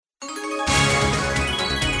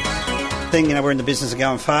thing. We're in the business of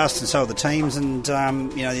going fast, and so are the teams, and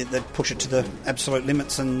they push it to the absolute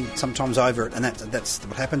limits and sometimes over it, and that's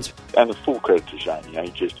what happens. And the full credit to Shane. He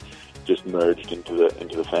just merged into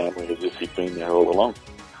the family as if he'd been there all along.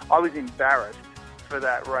 I was embarrassed for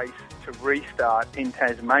that race to restart in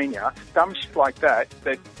Tasmania. Dumb shit like that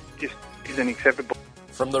just isn't acceptable.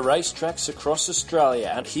 From the racetracks across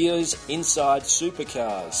Australia, and here's Inside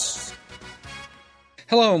Supercars.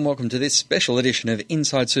 Hello and welcome to this special edition of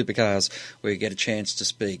Inside Supercars, where you get a chance to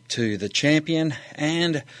speak to the champion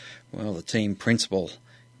and, well, the team principal,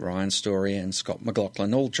 Ryan Story and Scott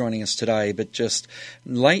McLaughlin, all joining us today. But just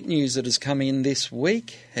late news that has come in this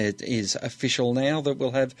week. It is official now that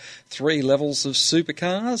we'll have 3 levels of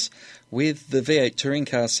supercars, with the V8 Touring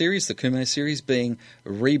Car Series, the Kumho Series, being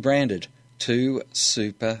rebranded to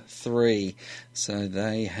Super 3. So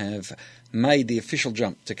they have made the official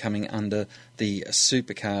jump to coming under the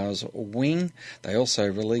Supercars wing. They also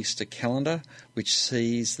released a calendar which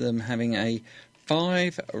sees them having a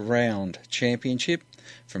 5-round championship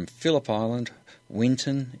from Phillip Island,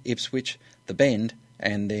 Winton, Ipswich, the Bend,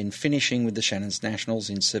 and then finishing with the Shannons Nationals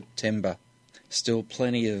in September. Still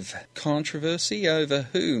plenty of controversy over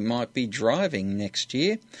who might be driving next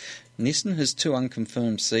year. Nissan has 2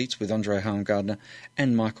 unconfirmed seats, with Andre Heimgartner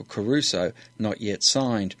and Michael Caruso not yet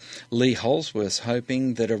signed. Lee Holsworth's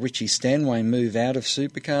hoping that a Richie Stanway move out of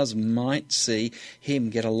supercars might see him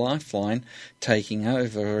get a lifeline, taking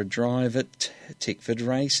over a drive at Tickford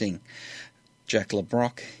Racing. Jack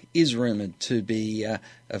LeBrock is rumoured to be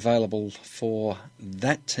available for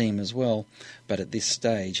that team as well, but at this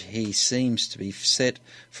stage he seems to be set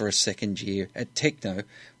for a second year at Techno,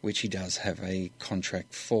 which he does have a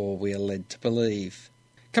contract for, we are led to believe.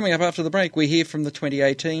 Coming up after the break, we hear from the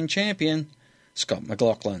 2018 champion, Scott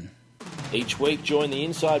McLaughlin. Each week, join the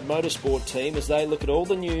Inside Motorsport team as they look at all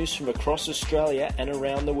the news from across Australia and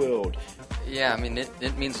around the world. Yeah,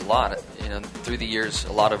 it means a lot. Through the years,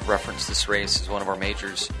 a lot of reference this race as one of our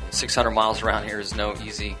majors. 600 miles around here is no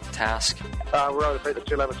easy task. We're able to beat the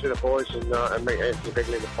 211 boys and meet Anthony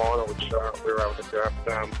Begley in the final, which we were able to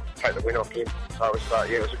take the win off him. So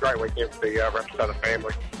it was a great weekend for the Rapstada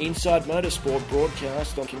family. Inside Motorsport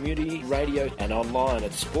broadcast on community radio and online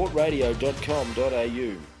at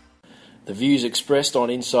sportradio.com.au. The views expressed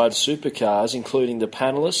on Inside Supercars, including the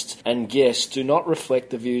panellists and guests, do not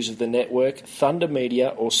reflect the views of the network, Thunder Media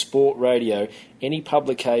or Sport Radio. Any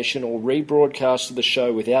publication or rebroadcast of the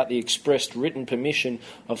show without the expressed written permission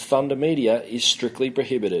of Thunder Media is strictly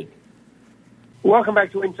prohibited. Welcome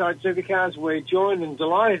back to Inside Supercars. We're joined and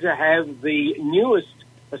delighted to have the newest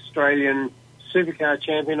Australian supercar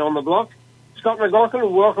champion on the block, Scott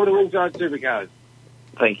McLaughlin. Welcome to Inside Supercars.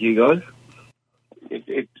 Thank you, guys. It's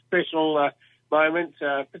a special moment,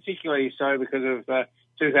 particularly so because of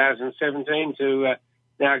 2017 to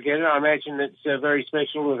now get it. I imagine it's very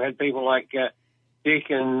special. We've had people like Dick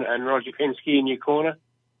and Roger Penske in your corner.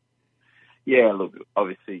 Yeah, look,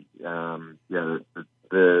 obviously, the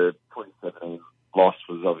 2017 loss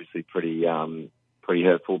was obviously pretty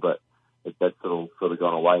hurtful, but that's sort of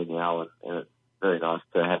gone away now, and it's very nice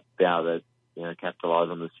to have been able to capitalise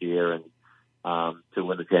on this year and to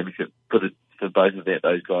win the championship. For both of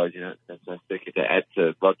those guys, it's fantastic to add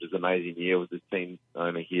to Roger's amazing year with his team not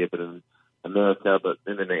only here but in America, but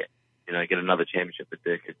then they get another championship with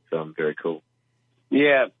Dick. It's very cool.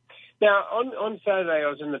 Yeah. Now, on Saturday I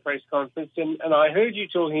was in the press conference and I heard you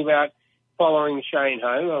talking about following Shane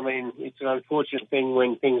home. It's an unfortunate thing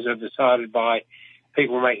when things are decided by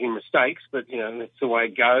people making mistakes, but, that's the way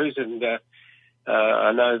it goes. And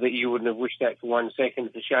I know that you wouldn't have wished that for 1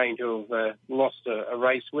 second for Shane to have lost a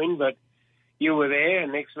race win, but you were there,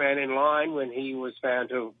 next man in line, when he was found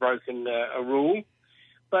to have broken a rule.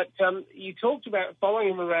 But you talked about following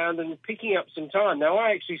him around and picking up some time. Now,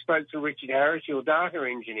 I actually spoke to Richard Harris, your data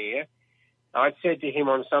engineer. I'd said to him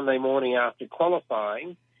on Sunday morning after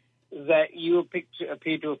qualifying that you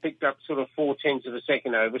appeared to have picked up sort of 0.4 of a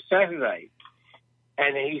second over Saturday.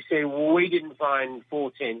 And he said, well, we didn't find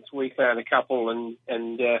 0.4, we found a couple, and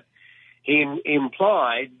he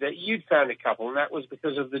implied that you'd found a couple, and that was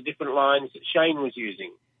because of the different lines that Shane was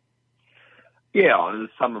using. Yeah, it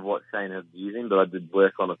was some of what Shane was using, but I did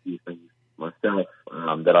work on a few things myself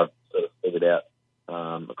that I've sort of figured out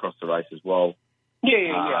across the race as well.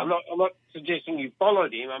 Yeah. I'm not suggesting you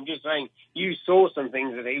followed him. I'm just saying you saw some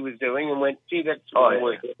things that he was doing and went, gee, that's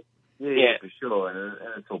working. Yeah, for sure, and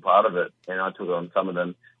it's all part of it. And I took on some of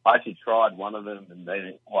them. I actually tried one of them, and they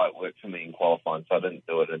didn't quite work for me in qualifying, so I didn't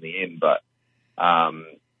do it in the end. But for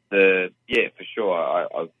sure,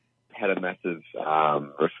 I had a massive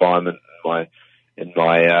refinement in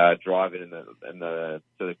my driving in the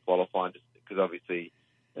sort of qualifying, just because obviously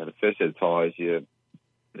the first set of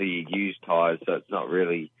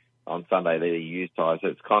really on Sunday they're used tyres. So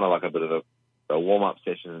it's kind of like a bit of a warm-up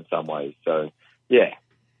session in some ways. So, yeah.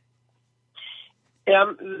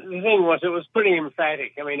 The thing was, it was pretty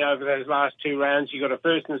emphatic. I mean, over those last two rounds, you got a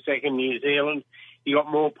first and second New Zealand. You got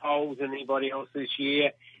more poles than anybody else this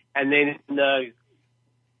year. And then in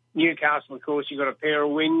Newcastle, of course, you got a pair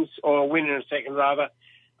of wins, or a win and a second, rather.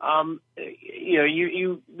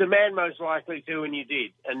 You the man most likely to, and you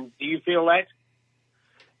did. And do you feel that?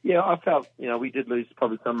 Yeah, I felt, we did lose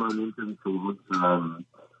probably some momentum towards, around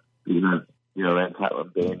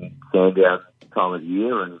Tatland being Sandown time of the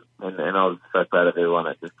year, and I was so proud of everyone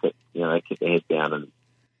that just kept their head down, and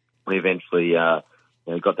we eventually, got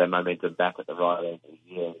that momentum back at the right end of the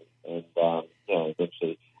year, and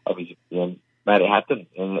eventually, obviously, made it happen,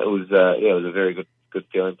 and it was a very good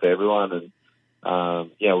feeling for everyone, and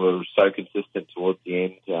we were so consistent towards the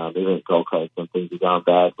end, even at Gold Coast when things were going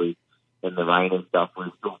bad, in the rain and stuff,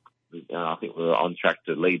 we still, I think we were on track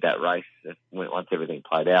to lead that race once everything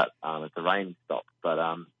played out, if the rain stopped. But,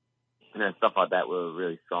 stuff like that, we were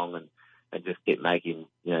really strong and just kept making,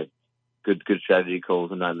 good strategy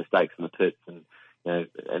calls and no mistakes in the pits. And, in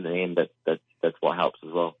the end, that's what helps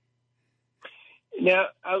as well. Now,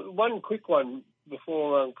 one quick one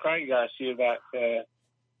before Craig asks you about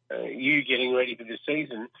you getting ready for the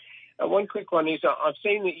season. One quick one is I've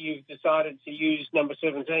seen that you've decided to use number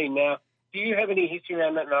 17. Now, do you have any history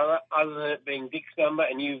around that number other than it being Dick's number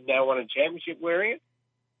and you've now won a championship wearing it?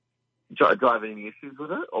 Do I have any issues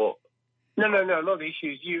with it? Or No, not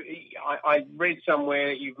issues. I read somewhere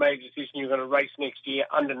that you've made a decision you're going to race next year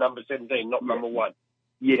under number 17, not number 1.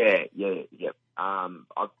 Yeah. For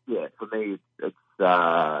me, it's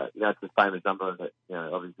the famous number that,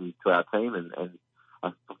 obviously to our team, and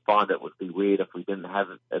I find it would be weird if we didn't have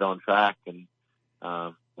it on track. And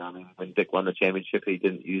when Dick won the championship, he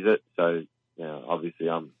didn't use it, so obviously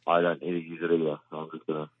I don't need to use it either. So I'm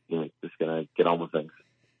just gonna get on with things.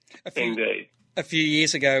 A few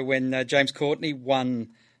years ago, when James Courtney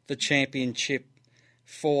won the championship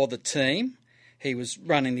for the team, he was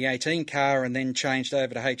running the 18 car and then changed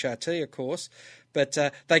over to HRT, of course. But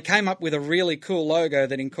they came up with a really cool logo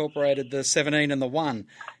that incorporated the 17 and the 1.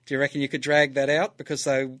 Do you reckon you could drag that out? Because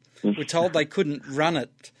they were told they couldn't run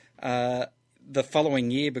it the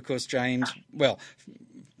following year because Supercars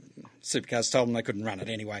told them they couldn't run it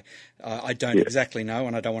anyway. I don't exactly know,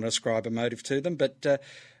 and I don't want to ascribe a motive to them, but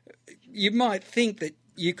you might think that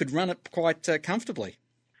you could run it quite comfortably.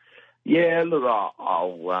 Yeah, look, I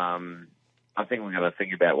think we're going to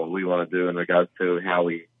think about what we want to do in regards to how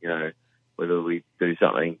we, whether we do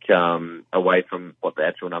something away from what the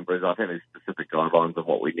actual number is. I think there's specific guidelines of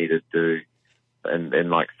what we need to do and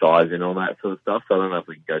like size and all that sort of stuff. So I don't know if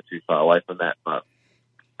we can go too far away from that, but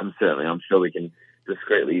I'm sure we can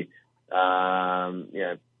discreetly, prove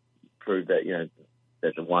that,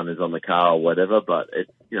 that the 1 is on the car or whatever. But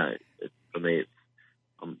it's for me,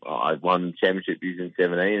 I won the championship using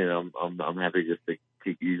 17, and I'm happy just to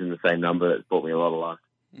keep using the same number. That's brought me a lot of luck.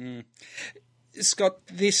 Scott,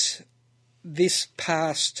 this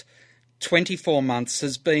past 24 months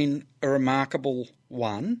has been a remarkable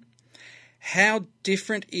one. How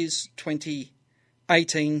different is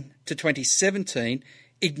 2018 to 2017,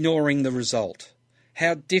 ignoring the result?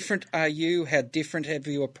 How different are you? How different have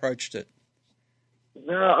you approached it?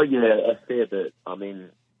 No, yeah, a fair bit. I mean,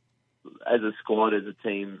 as a squad, as a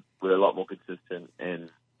team, we're a lot more consistent, and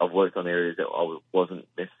I've worked on areas that I wasn't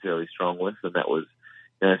necessarily strong with, and that was,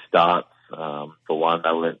 starts, for one.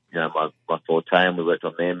 They weren't, my forte, and we worked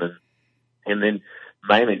on them, and then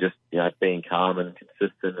mainly just, being calm and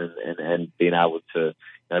consistent and being able to,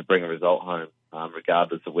 bring a result home,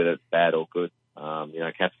 regardless of whether it's bad or good.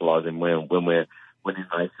 Capitalising when we're winning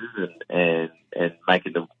races and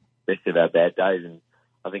making the best of our bad days. And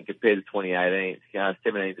I think compared to 2018,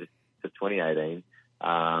 17 to 2018,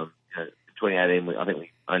 2018, I think we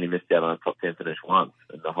only missed out on a top 10 finish once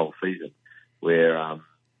in the whole season, where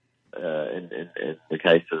in the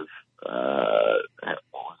case of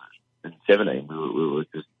in 17, we were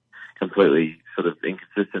just completely sort of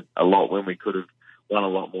inconsistent a lot when we could have won a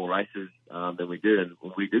lot more races than we did, and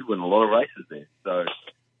we did win a lot of races there. So,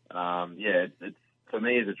 it's for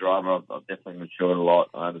me as a driver, I've definitely matured a lot.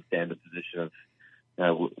 I understand the position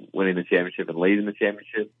of winning the championship and leading the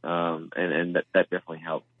championship, and that definitely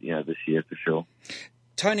helped, this year for sure.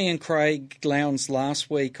 Tony and Craig Lowndes last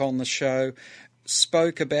week on the show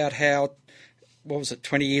spoke about how,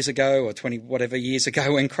 20 years ago or 20 whatever years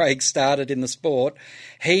ago when Craig started in the sport,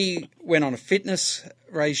 he went on a fitness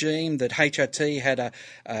regime, that HRT had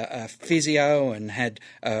a physio and had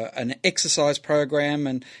an exercise program,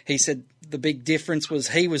 and he said the big difference was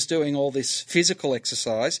he was doing all this physical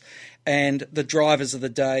exercise, and the drivers of the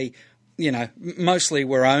day, mostly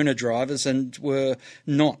were owner drivers and were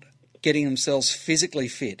not getting themselves physically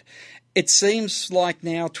fit. It seems like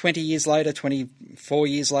now, 20 years later, 24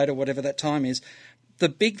 years later, whatever that time is, the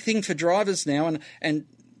big thing for drivers now, and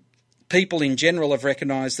people in general have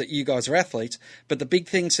recognised that you guys are athletes, but the big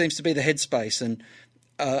thing seems to be the headspace, and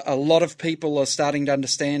a lot of people are starting to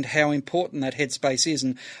understand how important that headspace is,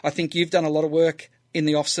 and I think you've done a lot of work in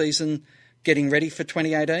the off-season getting ready for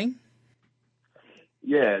 2018.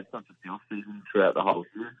 Yeah, it's not just the off-season, throughout the whole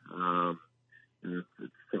year. It's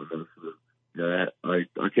something that I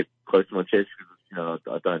kept close to my chest because,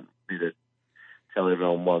 I don't need to tell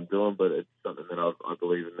everyone what I'm doing, but it's something that I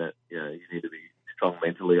believe in, that, you need to be strong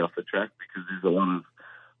mentally off the track, because there's a lot of,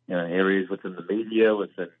 areas within the media,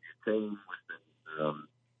 within your team, within,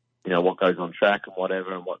 what goes on track and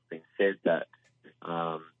whatever, and what's been said, that,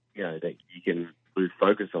 that you can lose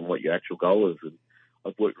focus on what your actual goal is. And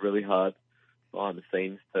I've worked really hard behind the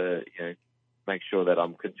scenes to, make sure that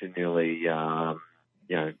I'm continually, right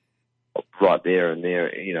there and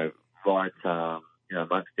there, right,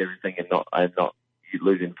 amongst everything, and not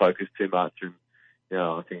losing focus too much. And,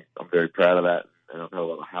 I think I'm very proud of that, and I've had a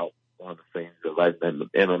lot of help behind the scenes. The lady named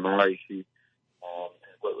Emma Murray, she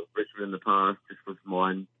has worked with Richmond in the past, just with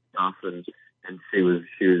mine stuff, and she was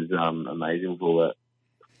amazing with all that.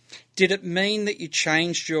 Did it mean that you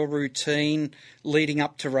changed your routine leading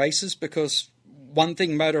up to races? Because one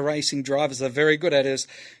thing motor racing drivers are very good at is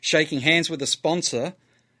shaking hands with a sponsor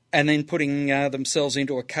and then putting themselves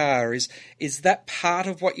into a car. Is that part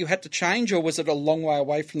of what you had to change, or was it a long way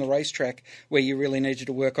away from the racetrack where you really needed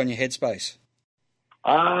to work on your headspace?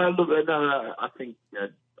 Look, no, I think I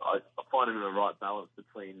find it in the right balance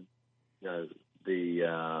between, the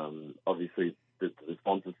obviously the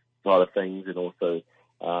sponsor side of things, and also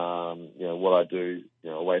what I do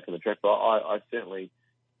away from the track. But I certainly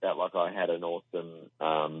felt like I had an awesome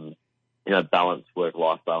balanced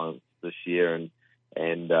work-life balance this year, and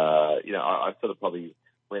I sort of probably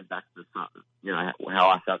went back to how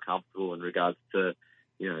I felt comfortable in regards to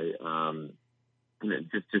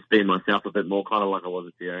just being myself a bit more, kind of like I was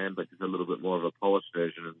at CRM, but just a little bit more of a polished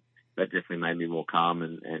version, and that definitely made me more calm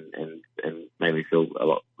and made me feel a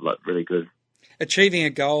lot really good. Achieving a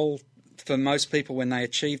goal, for most people, when they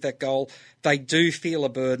achieve that goal, they do feel a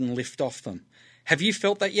burden lift off them. Have you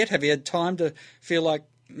felt that yet? Have you had time to feel like,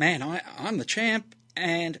 man, I'm the champ,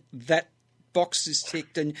 and that box is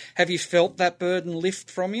ticked, and have you felt that burden lift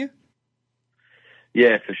from you?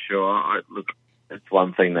 Yeah, for sure. Look, it's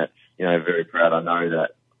one thing that's, very proud. I know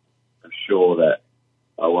that I'm sure that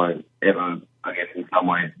I won't ever, I guess in some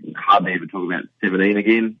ways, hardly ever talk about 17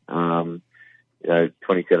 again.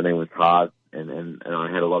 2017 was hard, and I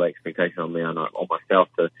had a lot of expectation on me and on myself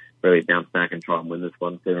to really bounce back and try and win this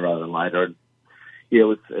one sooner rather than later. And yeah, it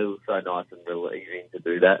was so nice and relieving to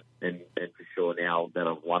do that. And for sure, now that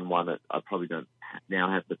I've won one, I probably don't now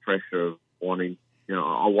have the pressure of wanting,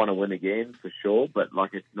 I want to win again for sure, but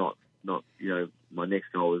it's not, my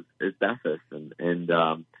next goal is Bathurst, and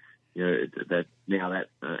that now that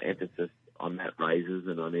emphasis on that raises,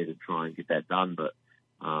 and I need to try and get that done. But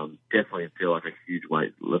definitely feel like a huge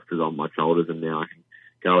weight lifted on my shoulders, and now I can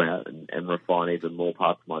go out and refine even more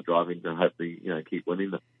parts of my driving to hopefully, keep winning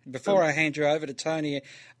them. Before I hand you over to Tony,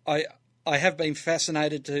 I have been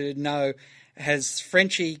fascinated to know, has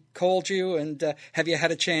Frenchie called you, and have you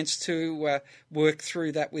had a chance to work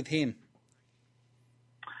through that with him?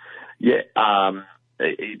 Yeah,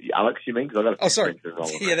 Alex, you mean? Cause I got sorry.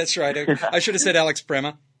 Yeah, that's right. I should have said Alex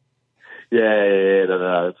Bremer. Yeah,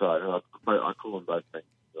 no, that's right. I call them both things.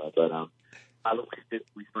 But look,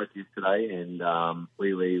 we spoke yesterday, and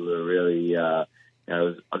we were really, I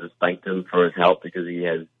just thanked him for his help, because he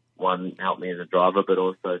has, one, helped me as a driver, but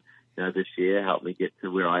also, this year helped me get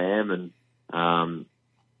to where I am, and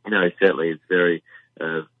certainly it's very,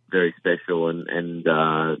 very special, and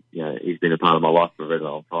he's been a part of my life for a very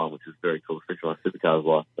long time, which is very cool, especially my supercars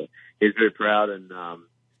life. So he's very proud, and I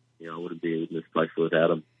wouldn't be in this place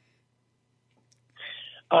without him.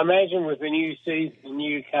 I imagine with the new season,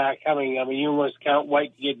 new car coming, you almost can't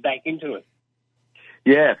wait to get back into it.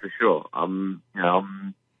 Yeah, for sure. I'm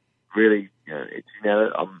really, itching at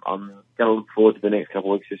it. I'm going to look forward to the next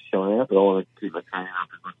couple of weeks just showing out, but I want to keep my training up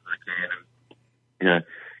as much as I can, and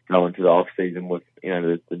go into the off season with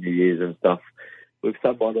the New Year's and stuff with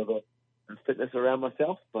somewhat of a fitness around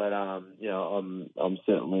myself. But I'm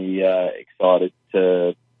certainly excited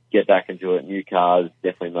to get back into it. New cars,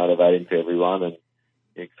 definitely motivating for everyone, and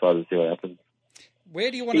excited to see what happens. Where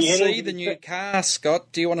do you want to see the new car,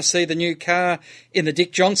 Scott? Do you want to see the new car in the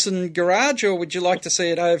Dick Johnson garage, or would you like to see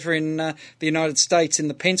it over in the United States in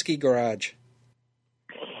the Penske garage?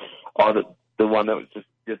 Oh, the one that was just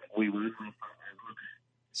we were.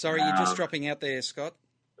 Sorry, you're just dropping out there, Scott.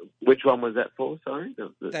 Which one was that for? Sorry,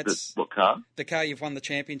 what car? The car you've won the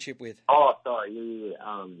championship with. Oh, sorry.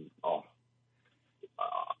 Yeah.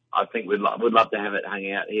 I think we'd love to have it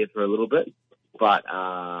hang out here for a little bit, but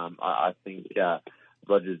I think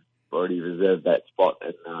Roger's already reserved that spot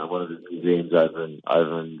in one of the museums over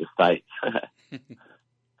in the States.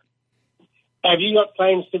 Have you got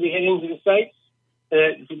plans to be heading to the States?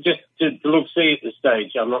 Just to look see at the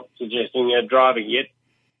stage. I'm not suggesting driving yet.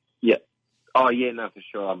 Yeah. Oh, yeah, no, for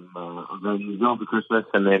sure. I'm going to New Zealand for Christmas,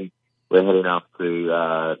 and then we're heading up to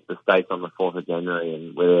the States on the 4th of January,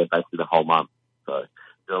 and we're there basically the whole month. So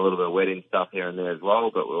do a little bit of wedding stuff here and there as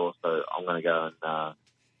well, but I'm going to go and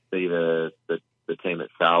see the team at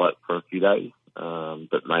Charlotte for a few days,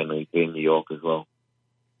 but mainly be in New York as well.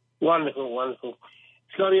 Wonderful, wonderful.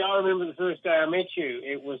 Scotty, I remember the first day I met you.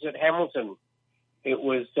 It was at Hamilton. It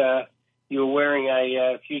was, you were wearing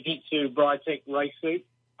a Fujitsu Britec race suit.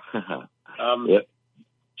 Yep.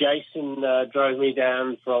 Jason drove me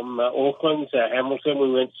down from Auckland to Hamilton.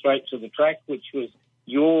 We went straight to the track, which was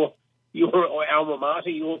your alma mater,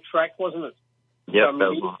 your track, wasn't it? Yep, that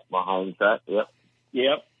was my home track, yep.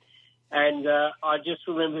 Yep. And I just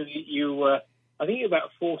remember that you were, I think you're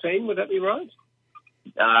about 14, would that be right?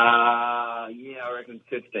 Yeah, I reckon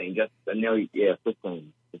 15,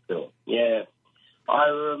 15 for sure. Yeah. I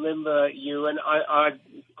remember you, and I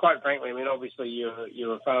quite frankly, I mean, obviously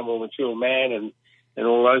you're a far more mature man and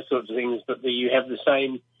all those sorts of things, but you have the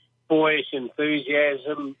same boyish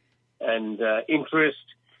enthusiasm and interest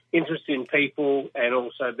in people, and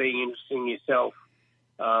also being interested in yourself.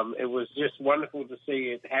 It was just wonderful to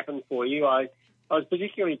see it happen for you. I was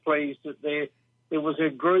particularly pleased that there was a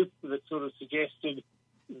group that sort of suggested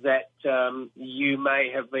that you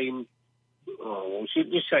may have been, we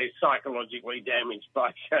should just say, psychologically damaged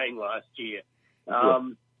by Shane last year,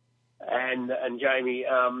 and Jamie,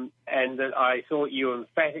 and that I thought you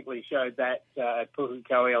emphatically showed that at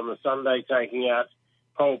Pukekohe on the Sunday, taking out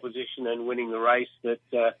pole position and winning the race,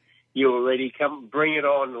 that you were ready. Come, bring it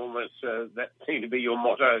on, almost. That seemed to be your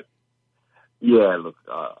motto. Yeah, look,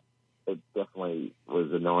 it definitely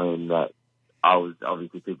was annoying that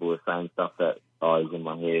obviously people were saying stuff that I was in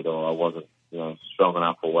my head or I wasn't, strong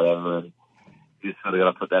enough or whatever, and you just sort of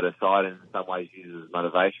got to put that aside and in some ways use it as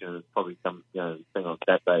motivation. It's probably some, thing on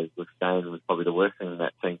Saturday with Shane was probably the worst thing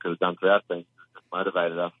that team could have done for our team. It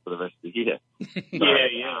motivated us for the rest of the year.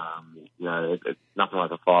 So, it's nothing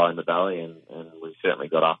like a fire in the belly, and we certainly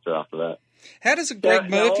got after that. How does a Greg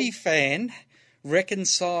Murphy fan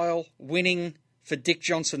reconcile winning for Dick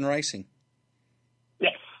Johnson Racing?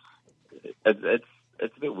 Yes.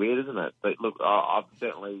 It's a bit weird, isn't it? But look, I've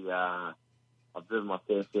certainly I've driven my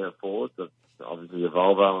fair share of Fords, obviously a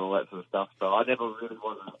Volvo and all that sort of stuff. So I never really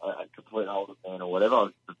was a complete older fan or whatever. I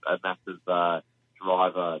was a massive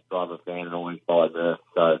driver fan and always followed Murph.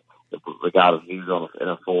 So regardless if he was in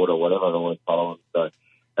a Ford or whatever, I'd always follow him. So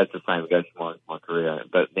that's the same goes for my career.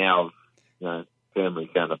 But now I've firmly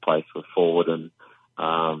found a place with Ford, and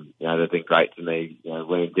they've been great to me.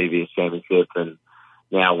 Winning DVS Championship and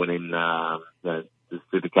now winning the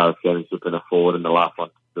Supercars Championship in a Ford, and the last one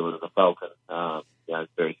to do it in a Falcon.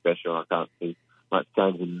 It's very special. I can't see much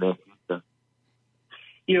change in their future.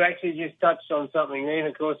 You actually just touched on something then.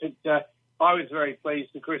 Of course, I was very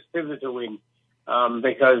pleased for Chris Piver to win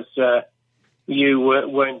because you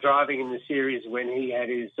weren't driving in the series when he had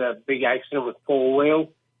his big accident with Paul Wheel.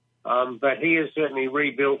 But he has certainly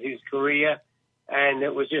rebuilt his career, and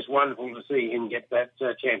it was just wonderful to see him get that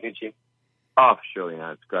championship. Oh, for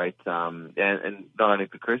sure, it's great. And not only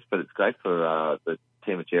for Chris, but it's great for the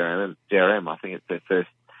team at JRM. I think it's their first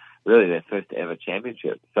ever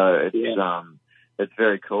championship. So it's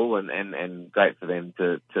very cool and great for them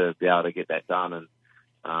to be able to get that done.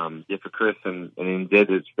 And for Chris and NZ,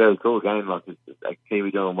 it's very cool again. Like it's a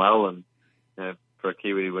Kiwi doing well, and for a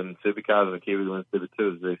Kiwi to win Supercars and a Kiwi to win Super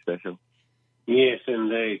 2 is very special. Yes,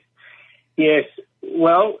 indeed. Yes.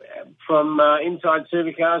 Well, from Inside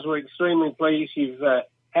Supercars, we're extremely pleased you've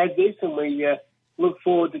had this, and we look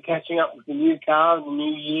forward to catching up with the new car in the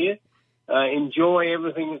new year. Enjoy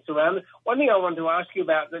everything that's around it. One thing I wanted to ask you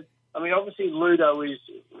about, that, I mean, obviously Ludo is,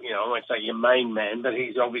 I won't say your main man, but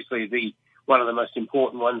he's obviously one of the most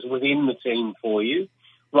important ones within the team for you.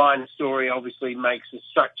 Ryan Story obviously makes a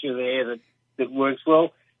structure there that works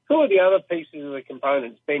well. Who are the other pieces of the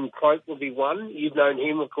components? Ben Croak will be one. You've known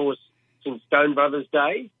him, of course, since Stone Brothers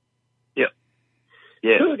Day. Yep.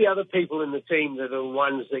 Yeah. Who are the other people in the team that are the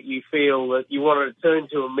ones that you feel that you want to turn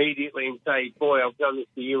to immediately and say, boy, I've done this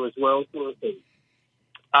for you as well, sort of thing?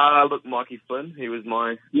 Look, Mikey Flynn, he was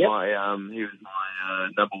my number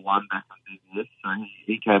one back on business. So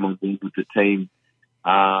he came on board with the team,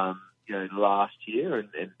 last year and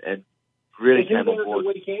really came on board. The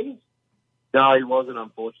weekend? No, he wasn't,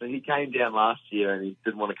 unfortunately. He came down last year and he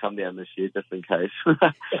didn't want to come down this year just in case.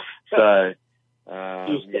 So, have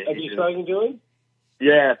you spoken to him?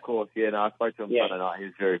 Yeah, of course. Yeah, no, I spoke to him Sunday night. He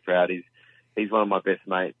was very proud. He's one of my best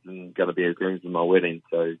mates and going to be a groom for my wedding.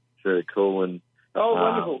 So it's very cool. And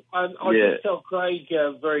wonderful. I'll just tell Craig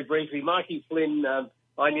very briefly. Mikey Flynn,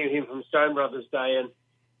 I knew him from Stone Brothers Day, and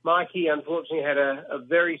Mikey unfortunately had a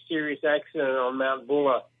very serious accident on Mount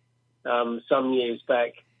Buller some years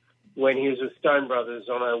back when he was with Stone Brothers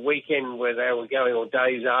on a weekend where they were going, or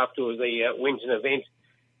days after the Winton event,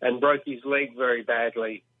 and broke his leg very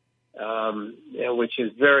badly, which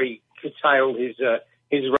has very curtailed his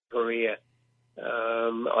career.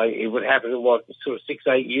 It would happen, sort of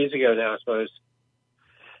 6-8 years ago now, I suppose.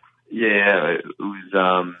 Yeah, it was,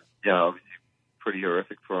 obviously pretty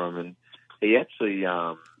horrific for him. And he actually,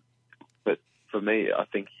 but for me, I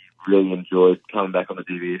think he really enjoyed coming back on the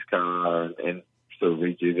DBS car and sort of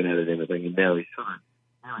rejuvenated everything. And now he's sort of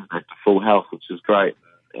back to full health, which is great.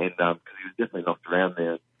 And because he was definitely knocked around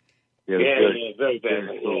there. Very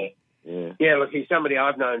badly. Cool. Look, he's somebody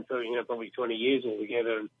I've known for probably 20 years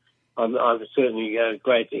altogether, and I'm certainly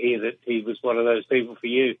glad to hear that he was one of those people for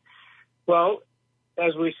you. Well,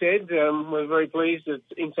 as we said, we're very pleased at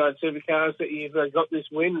Inside Supercars that you've got this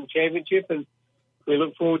win and championship, and we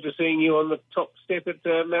look forward to seeing you on the top step at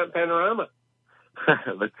Mount Panorama.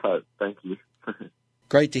 Let's hope. Thank you.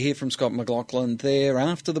 Great to hear from Scott McLaughlin there.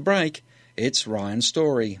 After the break, it's Ryan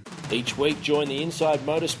Story. Each week, join the Inside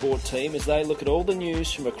Motorsport team as they look at all the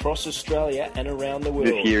news from across Australia and around the world.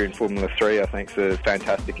 This year in Formula 3, I think it's a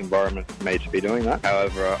fantastic environment for me to be doing that.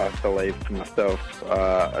 However, I believe for myself,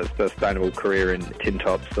 a sustainable career in tin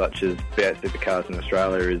tops such as V8 Supercars in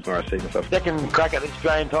Australia is where I see myself. Second crack at the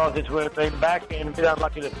Australian titles since we've been back, and a bit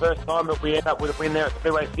unlucky the first time, but we end up with a win there at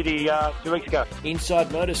Speedway City 2 weeks ago. Inside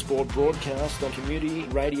Motorsport broadcast on community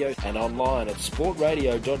radio and online at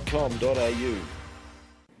sportradio.com.au.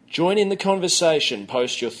 Join in the conversation.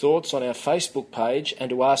 Post your thoughts on our Facebook page,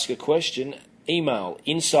 and to ask a question, email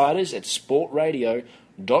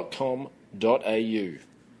insiders@sportradio.com.au.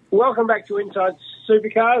 Welcome back to Inside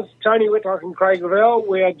Supercars. Tony Whitlock and Craig Lavelle.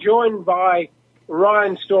 We are joined by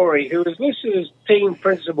Ryan Story, who is listed as team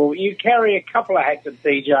principal. You carry a couple of hats at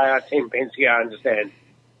DJR Team Penske, I understand.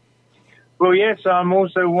 Well, yes, I'm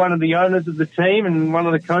also one of the owners of the team and one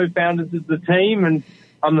of the co-founders of the team, and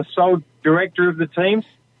I'm the sole director of the team.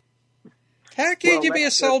 How can you be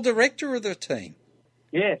a sole director of the team?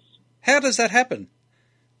 Yes. How does that happen?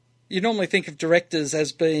 You normally think of directors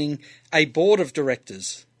as being a board of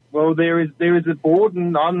directors. Well, there is a board,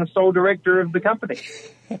 and I'm the sole director of the company.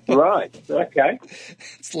 Right. Okay.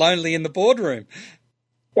 It's lonely in the boardroom.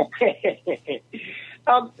 One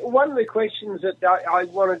of the questions that I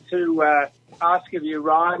wanted to ask of you,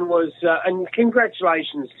 Ryan, was, and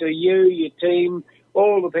congratulations to you, your team,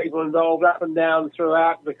 all the people involved up and down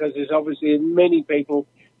throughout, because there's obviously many people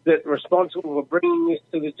that are responsible for bringing this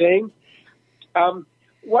to the team. One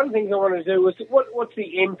of the things I wanted to do was, what's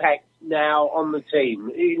the impact now on the team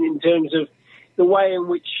in terms of the way in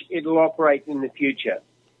which it'll operate in the future?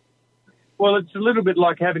 Well, it's a little bit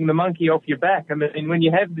like having the monkey off your back. I mean, when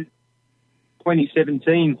you have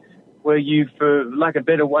 2017, where you, for lack of a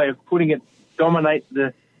better way of putting it, dominate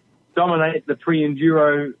the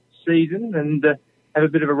pre-enduro season and have a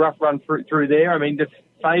bit of a rough run through there. I mean,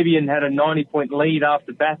 Fabian had a 90-point lead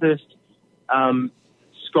after Bathurst.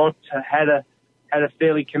 Scott had a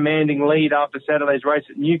fairly commanding lead after Saturday's race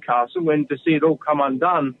at Newcastle. And to see it all come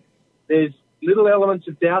undone, there's little elements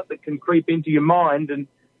of doubt that can creep into your mind. And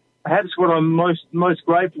perhaps what I'm most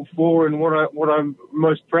grateful for and what I'm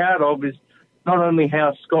most proud of is not only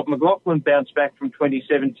how Scott McLaughlin bounced back from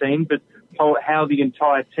 2017, but how the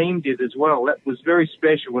entire team did as well. That was very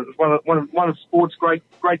special. It was one of sport's great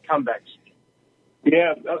comebacks.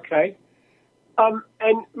 Yeah, okay.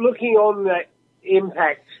 And looking on that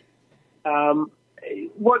impact,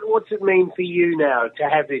 what's it mean for you now to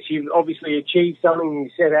have this? You've obviously achieved something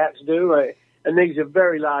you set out to do, and these are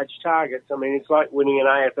very large targets. I mean, it's like winning an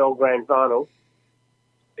AFL Grand Final.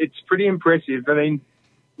 It's pretty impressive. I mean,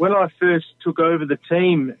 when I first took over the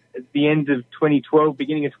team at the end of 2012,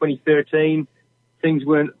 beginning of 2013, things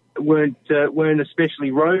weren't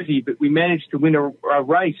especially rosy, but we managed to win a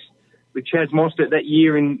race with Chaz Mostert that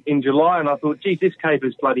year in July, and I thought, geez, this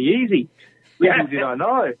caper's bloody easy. Little did I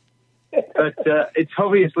know. But it's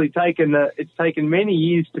obviously taken many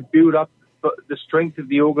years to build up the strength of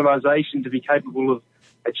the organisation to be capable of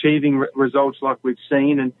achieving results like we've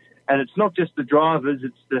seen. And it's not just the drivers;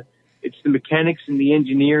 it's the mechanics and the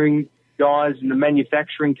engineering guys and the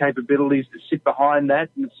manufacturing capabilities that sit behind that.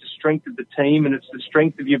 And it's the strength of the team, and it's the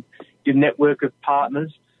strength of your network of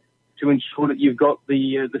partners to ensure that you've got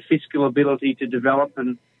the fiscal ability to develop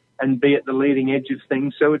and be at the leading edge of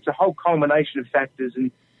things. So it's a whole culmination of factors,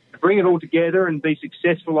 and to bring it all together and be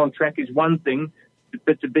successful on track is one thing,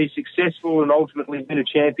 but to be successful and ultimately win a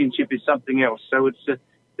championship is something else. So it's a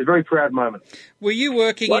very proud moment. Were you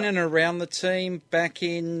working in and around the team back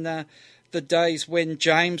in the days when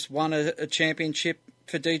James won a championship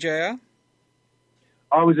for DJR?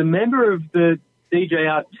 I was a member of the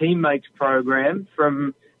DJR Teammates program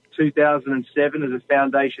from 2007 as a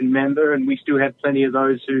foundation member, and we still have plenty of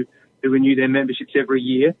those who renew their memberships every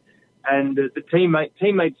year. And the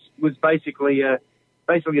Teammates was basically a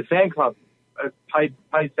fan club, a paid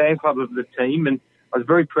fan club of the team, and I was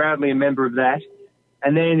very proudly a member of that.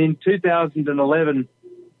 And then in 2011,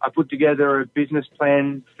 I put together a business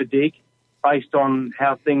plan for Dick based on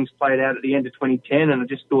how things played out at the end of 2010, and I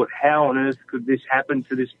just thought, how on earth could this happen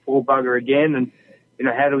to this poor bugger again? And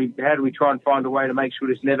how do we try and find a way to make sure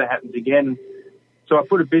this never happens again? So I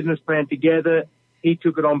put a business plan together. He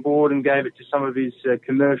took it on board and gave it to some of his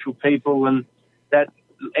commercial people, and that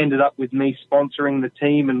ended up with me sponsoring the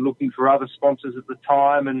team and looking for other sponsors at the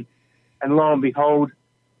time. And lo and behold,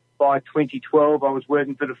 by 2012, I was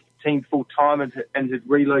working for the team full time and had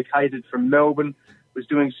relocated from Melbourne, was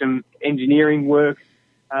doing some engineering work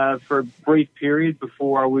for a brief period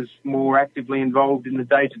before I was more actively involved in the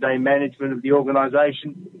day-to-day management of the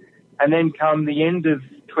organisation. And then come the end of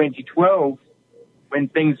 2012, when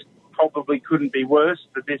things probably couldn't be worse,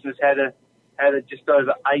 the business had a just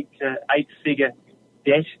over eight-figure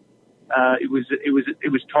debt. It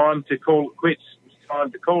was time to call it quits. It was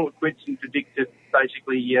time to call it quits and predict to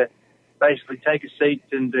basically take a seat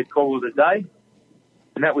and call it a day.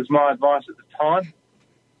 And that was my advice at the time,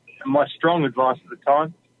 and my strong advice at the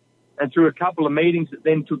time. And through a couple of meetings that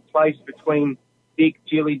then took place between Dick,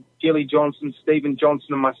 Jilly Johnson, Stephen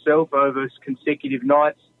Johnson and myself over consecutive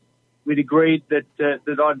nights, we'd agreed that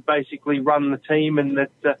I'd basically run the team and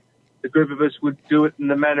that the group of us would do it in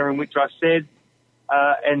the manner in which I said,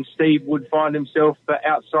 and Steve would find himself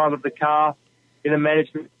outside of the car in a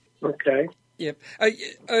management. Okay. Yep.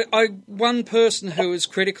 One person who was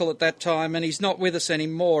critical at that time, and he's not with us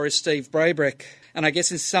anymore, is Steve Brabeck. And I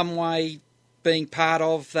guess in some way, being part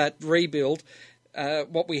of that rebuild,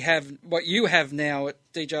 what you have now at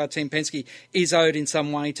DJR Team Penske is owed in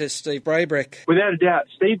some way to Steve Brabeck. Without a doubt,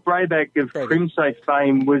 Steve Brabeck of Crimsafe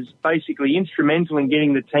fame was basically instrumental in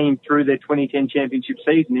getting the team through their 2010 championship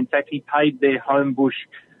season. In fact, he paid their Homebush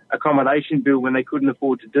accommodation bill when they couldn't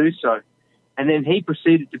afford to do so. And then he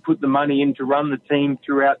proceeded to put the money in to run the team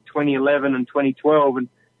throughout 2011 and 2012. And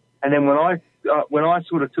then when I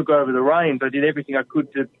sort of took over the reins, I did everything I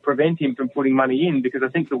could to prevent him from putting money in, because I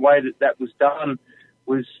think the way that was done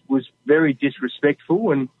was very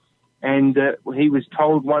disrespectful, and he was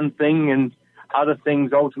told one thing and other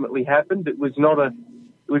things ultimately happened. It was not a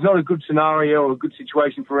good scenario or a good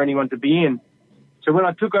situation for anyone to be in. So when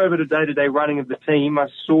I took over the day-to-day running of the team, I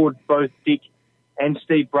saw both Dick and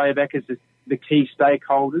Steve Brabeck as the key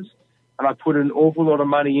stakeholders, and I put an awful lot of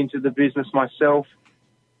money into the business myself.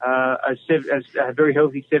 A very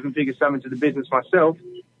healthy seven-figure sum into the business myself,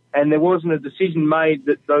 and there wasn't a decision made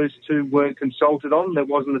that those two weren't consulted on. There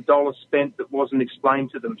wasn't a dollar spent that wasn't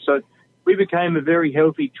explained to them. So we became a very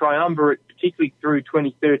healthy triumvirate, particularly through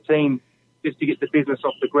 2013, just to get the business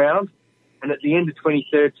off the ground. And at the end of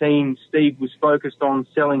 2013, Steve was focused on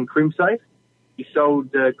selling Crimsafe. He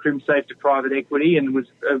sold Crimsafe to private equity and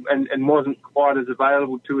wasn't quite as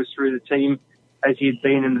available to us through the team as he had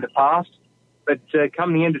been in the past. But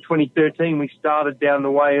come the end of 2013, we started down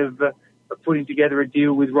the way of putting together a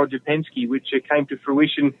deal with Roger Penske, which came to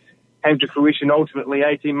fruition ultimately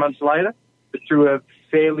 18 months later, but through a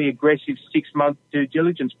fairly aggressive 6-month due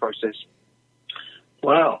diligence process.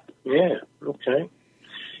 Wow. Yeah. Okay.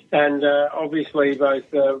 And obviously both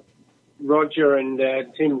Roger and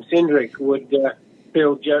Tim Cindric would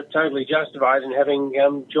feel totally justified in having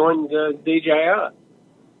joined DJR.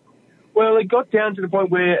 Well, it got down to the point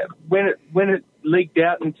where when it leaked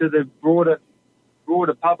out into the broader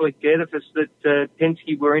public edifice that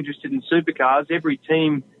Penske were interested in supercars, every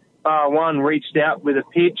team bar one reached out with a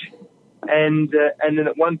pitch, and then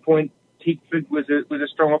at one point Tickford was a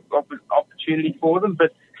strong opportunity for them,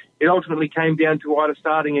 but it ultimately came down to either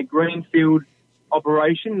starting a greenfield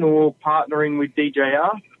operation or partnering with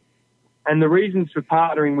DJR. And the reasons for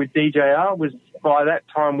partnering with DJR was by that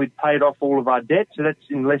time we'd paid off all of our debt, so that's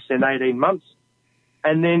in less than 18 months.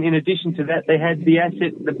 And then in addition to that, they had the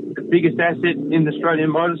asset, the biggest asset in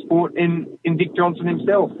Australian motorsport in Dick Johnson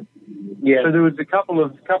himself. Yeah. So there was a couple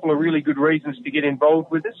of really good reasons to get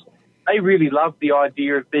involved with us. They really loved the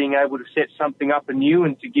idea of being able to set something up anew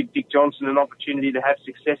and to give Dick Johnson an opportunity to have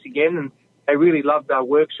success again. And they really loved our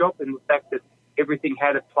workshop and the fact that everything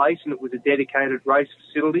had a place and it was a dedicated race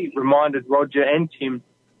facility. It reminded Roger and Tim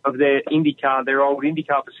of their old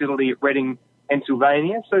IndyCar facility at Reading,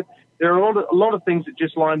 Pennsylvania. So there are a lot of things that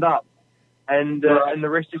just lined up, and the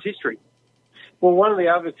rest is history. Well, one of the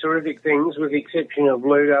other terrific things, with the exception of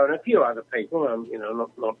Ludo and a few other people,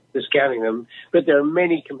 not discounting them, but there are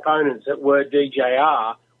many components that were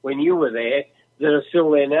DJR when you were there that are still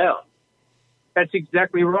there now. That's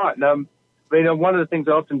exactly right. One of the things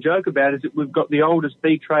I often joke about is that we've got the oldest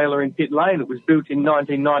B trailer in pit lane. It was built in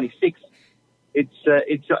 1996.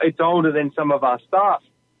 It's older than some of our staff,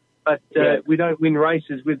 but we don't win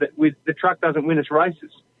races with it. The truck doesn't win us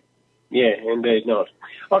races. Yeah, indeed not.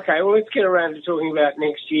 Okay, well, let's get around to talking about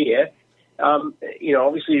next year.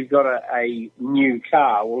 Obviously you've got a new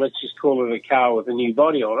car. Well, let's just call it a car with a new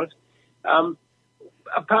body on it.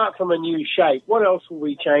 Apart from a new shape, what else will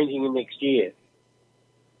be changing in next year?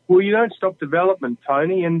 Well, you don't stop development,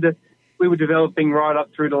 Tony, and we were developing right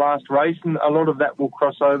up through the last race, and a lot of that will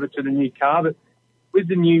cross over to the new car. But with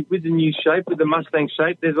the new shape, with the Mustang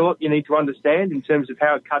shape, there's a lot you need to understand in terms of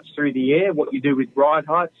how it cuts through the air, what you do with ride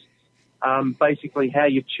heights, basically how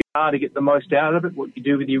you tune to get the most out of it, what you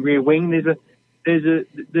do with your rear wing.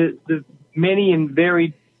 The many and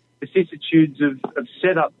varied vicissitudes of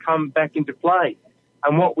setup come back into play.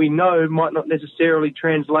 And what we know might not necessarily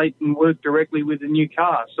translate and work directly with the new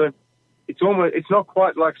car. So it's not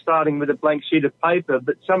quite like starting with a blank sheet of paper,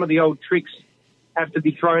 but some of the old tricks have to be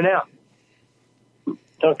thrown out.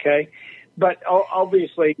 Okay. But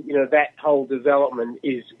obviously, that whole development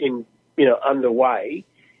is underway,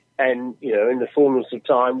 and, in the fullness of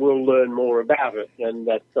time, we'll learn more about it, and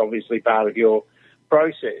that's obviously part of your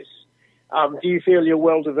process. Do you feel you're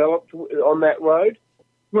well developed on that road?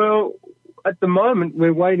 Well, at the moment,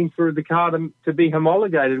 we're waiting for the car to be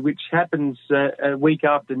homologated, which happens a week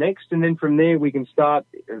after next. And then from there, we can start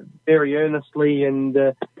very earnestly and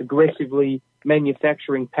aggressively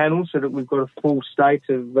manufacturing panels so that we've got a full state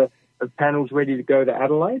of panels ready to go to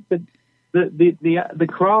Adelaide. But the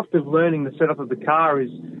craft of learning the setup of the car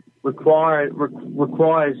requires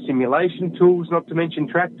simulation tools, not to mention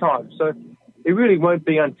track time. So it really won't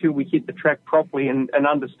be until we hit the track properly and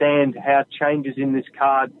understand how changes in this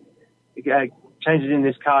car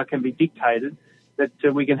can be dictated, that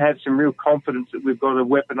we can have some real confidence that we've got a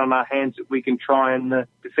weapon on our hands that we can try and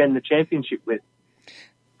defend the championship with.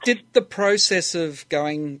 Did the process of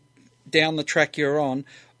going down the track you're on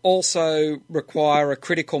also require a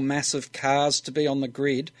critical mass of cars to be on the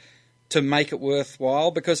grid to make it worthwhile?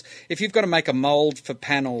 Because if you've got to make a mould for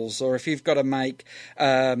panels, or if you've got to make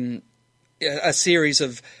a series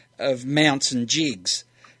of mounts and jigs,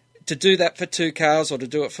 to do that for 2 cars or to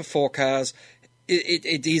do it for 4 cars,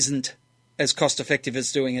 it isn't as cost-effective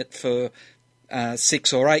as doing it for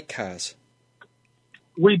 6 or 8 cars.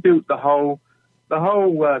 We built the whole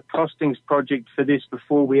costings project for this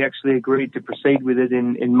before we actually agreed to proceed with it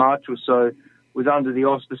in March or so, was under the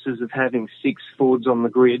auspices of having 6 Fords on the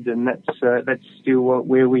grid, and that's still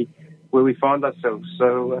where we find ourselves.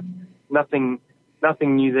 So nothing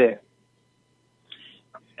new there.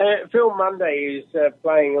 Phil Munday is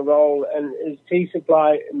playing a role, and is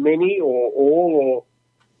T-Supply many or all or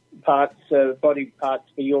parts, body parts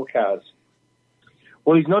for your cars?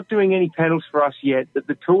 Well, he's not doing any panels for us yet, but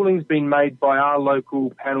the tooling's been made by our local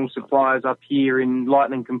panel suppliers up here in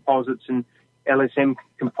Lightning Composites and LSM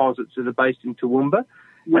Composites that are based in Toowoomba.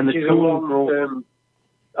 Which is a long-term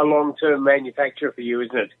manufacturer for you,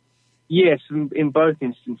 isn't it? Yes, in both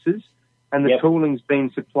instances. And the tooling's been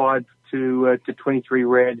supplied to 23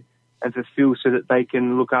 Red and for Phil so that they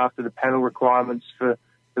can look after the panel requirements for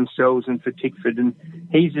themselves and for Tickford. And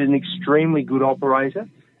he's an extremely good operator,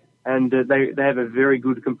 and they have a very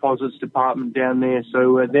good composites department down there.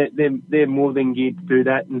 So they're more than geared to do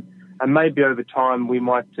that. And maybe over time we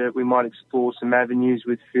might explore some avenues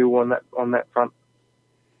with Phil on that front.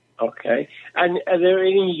 Okay. And are there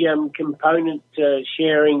any component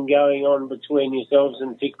sharing going on between yourselves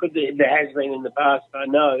and Tickford? There has been in the past, I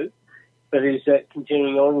know, but is that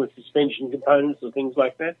continuing on with suspension components or things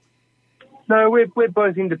like that? No, we're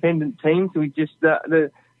both independent teams. We just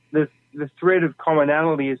the thread of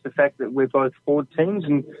commonality is the fact that we're both Ford teams,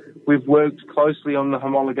 and we've worked closely on the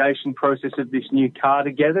homologation process of this new car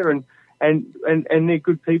together, and and they're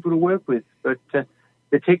good people to work with. But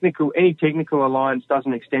any technical alliance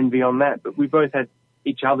doesn't extend beyond that. But we both had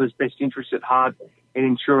each other's best interests at heart in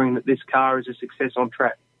ensuring that this car is a success on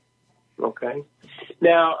track. Okay.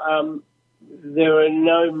 Now, there are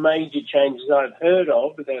no major changes I've heard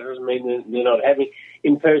of, but that doesn't mean that they're not having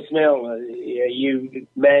in personnel. Are you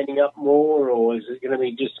manning up more, or is it going to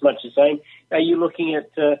be just much the same? Are you looking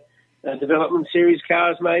at development series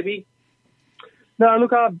cars, maybe? No,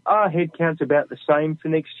 look, our headcount's about the same for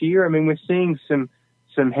next year. I mean, we're seeing some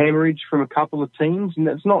hemorrhage from a couple of teams, and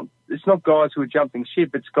it's not guys who are jumping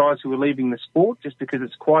ship. It's guys who are leaving the sport just because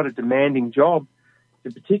it's quite a demanding job.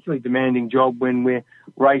 It's a particularly demanding job when we're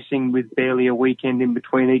racing with barely a weekend in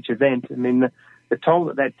between each event. I mean, the toll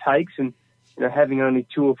that takes, and having only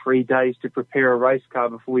 2 or 3 days to prepare a race car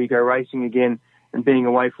before you go racing again, and being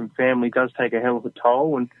away from family does take a hell of a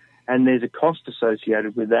toll, and there's a cost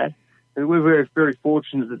associated with that. And we're very, very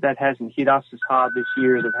fortunate that hasn't hit us as hard this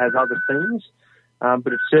year as it has other teams,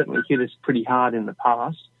 but it's certainly hit us pretty hard in the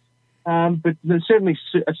past. But there's certainly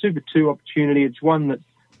a Super 2 opportunity. It's one that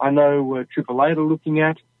I know Triple Eight are looking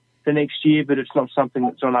at for next year, but it's not something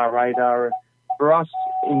that's on our radar. And for us,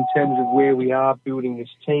 in terms of where we are building this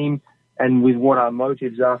team and with what our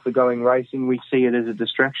motives are for going racing, we see it as a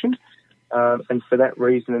distraction. And for that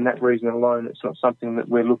reason and that reason alone, it's not something that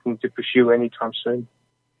we're looking to pursue anytime soon.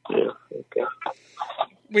 Yeah, okay.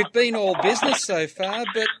 We've been all business so far,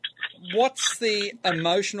 but what's the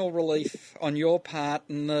emotional relief on your part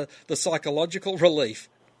and the psychological relief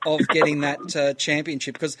of getting that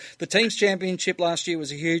championship? Because the team's championship last year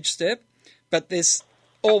was a huge step, but there's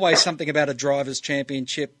always something about a driver's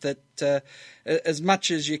championship that, as much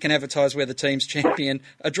as you can advertise we're the team's champion,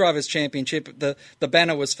 a driver's championship, the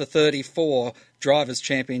banner was for 34 drivers'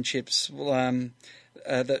 championships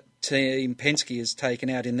that Team Penske has taken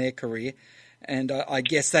out in their career, and I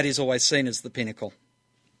guess that is always seen as the pinnacle.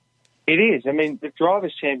 It is. I mean, the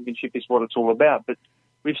drivers' championship is what it's all about, but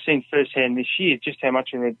we've seen firsthand this year just how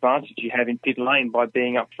much of an advantage you have in pit lane by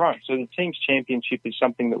being up front. So the team's championship is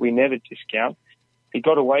something that we never discount. It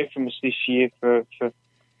got away from us this year for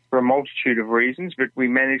a multitude of reasons, but we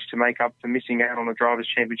managed to make up for missing out on the drivers'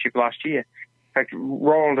 championship last year. In fact,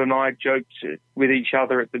 Roland and I joked with each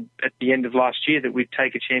other at the end of last year that we'd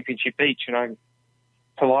take a championship each, and I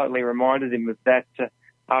politely reminded him of that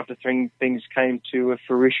after things came to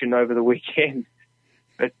fruition over the weekend.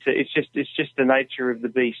 But it's just the nature of the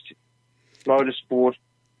beast. Motorsport,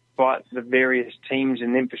 but the various teams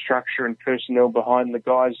and infrastructure and personnel behind the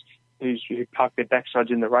guys who park their backsides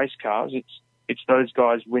in the race cars. It's those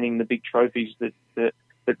guys winning the big trophies that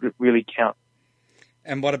really count.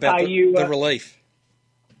 And what about the relief?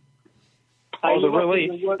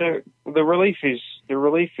 The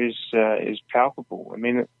relief is palpable. I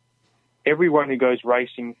mean, everyone who goes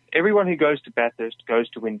racing, everyone who goes to Bathurst goes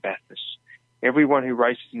to win Bathurst. Everyone who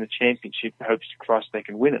races in the championship hopes to Christ they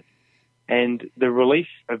can win it. And the relief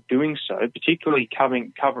of doing so, particularly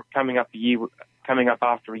coming up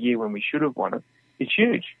after a year when we should have won it, is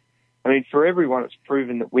huge. I mean, for everyone, it's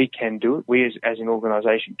proven that we can do it. We as an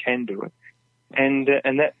organisation can do it. And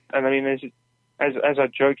I mean, as I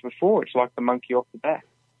joked before, it's like the monkey off the back.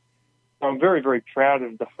 So I'm very, very proud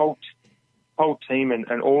of the whole team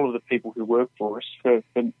and all of the people who work for us for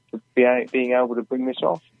being able to bring this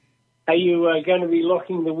off. Are you going to be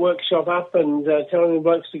locking the workshop up and telling the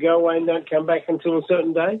blokes to go away and don't come back until a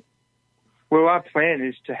certain day? Well, our plan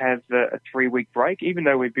is to have a 3-week break, even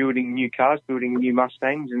though we're building new cars, building new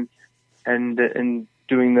Mustangs and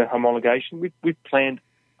doing the homologation. We've planned.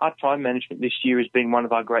 Our time management this year has been one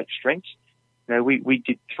of our great strengths. You know, we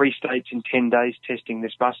did 3 states in 10 days testing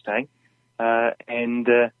this Mustang, and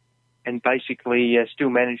basically still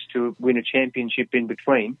managed to win a championship in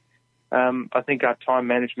between. I think our time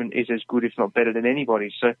management is as good, if not better, than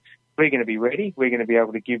anybody's. So we're going to be ready. We're going to be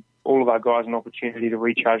able to give all of our guys an opportunity to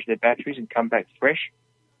recharge their batteries and come back fresh.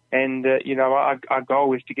 And, our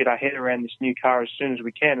goal is to get our head around this new car as soon as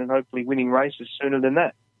we can and hopefully winning races sooner than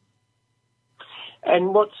that.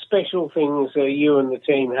 And what special things are you and the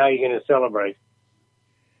team, how are you going to celebrate?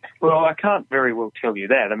 Well, I can't very well tell you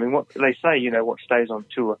that. I mean, what they say, what stays on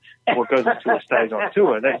tour, what goes on tour stays on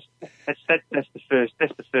tour. That's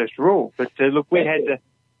the first rule. But look, we had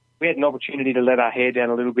an opportunity to let our hair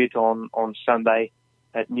down a little bit on Sunday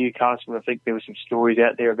at Newcastle. I think there were some stories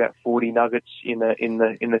out there about 40 nuggets in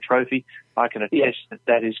the trophy. I can attest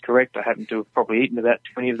that is correct. I happen to have probably eaten about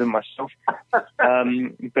 20 of them myself.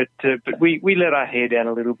 But we let our hair down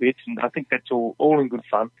a little bit, and I think that's all in good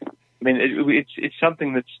fun. I mean, it's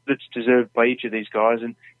something that's deserved by each of these guys,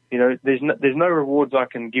 and there's no rewards I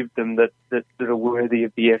can give them that are worthy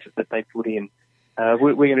of the effort that they put in.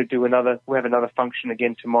 we're going to do we have another function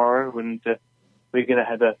again tomorrow, and we're going to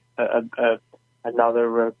have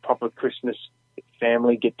another proper Christmas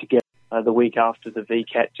family get together the week after the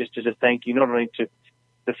VCAT, just as a thank you, not only to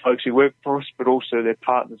the folks who work for us, but also their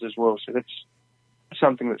partners as well. So that's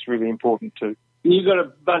something that's really important too. You've got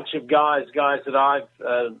a bunch of guys that I've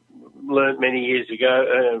learnt many years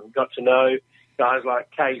ago, got to know, guys like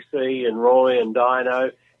KC and Roy and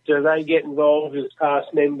Dino. Do they get involved as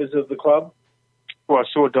past members of the club? Well, I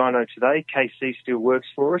saw Dino today. KC still works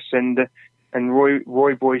for us, and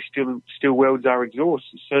Roy Boy still welds our exhausts,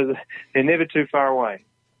 so they're never too far away.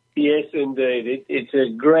 Yes, indeed. It's a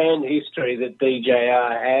grand history that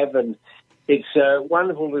DJR have, and it's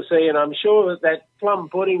wonderful to see, and I'm sure that plum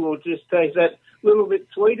pudding will just taste that little bit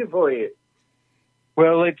sweeter for you.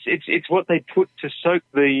 Well, it's what they put to soak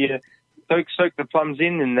the plums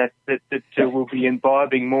in, and that we'll be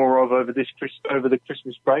imbibing more of over the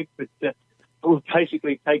Christmas break. But we'll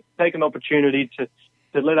basically take an opportunity to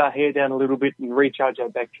let our hair down a little bit and recharge our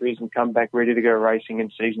batteries and come back ready to go racing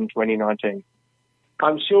in season 2019.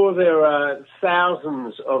 I'm sure there are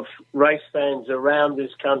thousands of race fans around this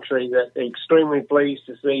country that are extremely pleased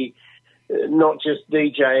to see not just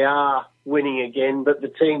DJR winning again, but the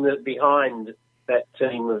team that's behind that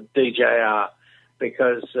team of DJR,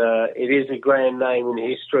 because it is a grand name in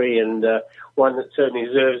history and one that certainly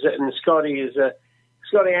deserves it. And Scotty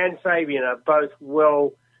and Fabian are both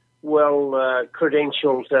well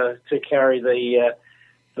credentialed to carry the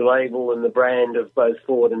label and the brand of both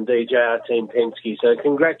Ford and DJR Team Penske. So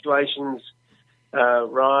congratulations,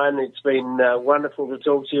 Ryan. It's been wonderful to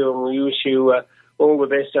talk to you, and we wish you all the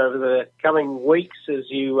best over the coming weeks as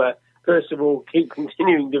you, first of all, keep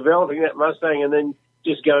continuing developing that Mustang and then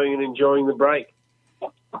just going and enjoying the break.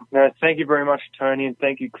 Thank you very much, Tony, and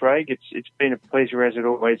thank you, Craig. It's been a pleasure, as it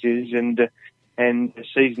always is, and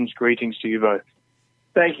season's greetings to you both.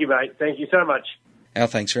 Thank you, mate. Thank you so much. Our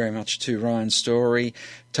thanks very much to Ryan Story.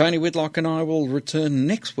 Tony Whitlock and I will return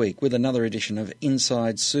next week with another edition of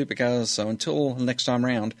Inside Supercars. So until next time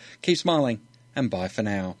round, keep smiling and bye for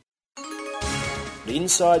now.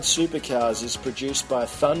 Inside Supercars is produced by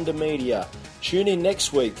Thunder Media. Tune in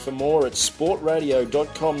next week for more at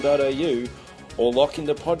sportradio.com.au or lock in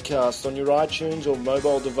the podcast on your iTunes or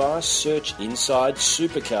mobile device. Search Inside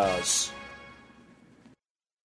Supercars.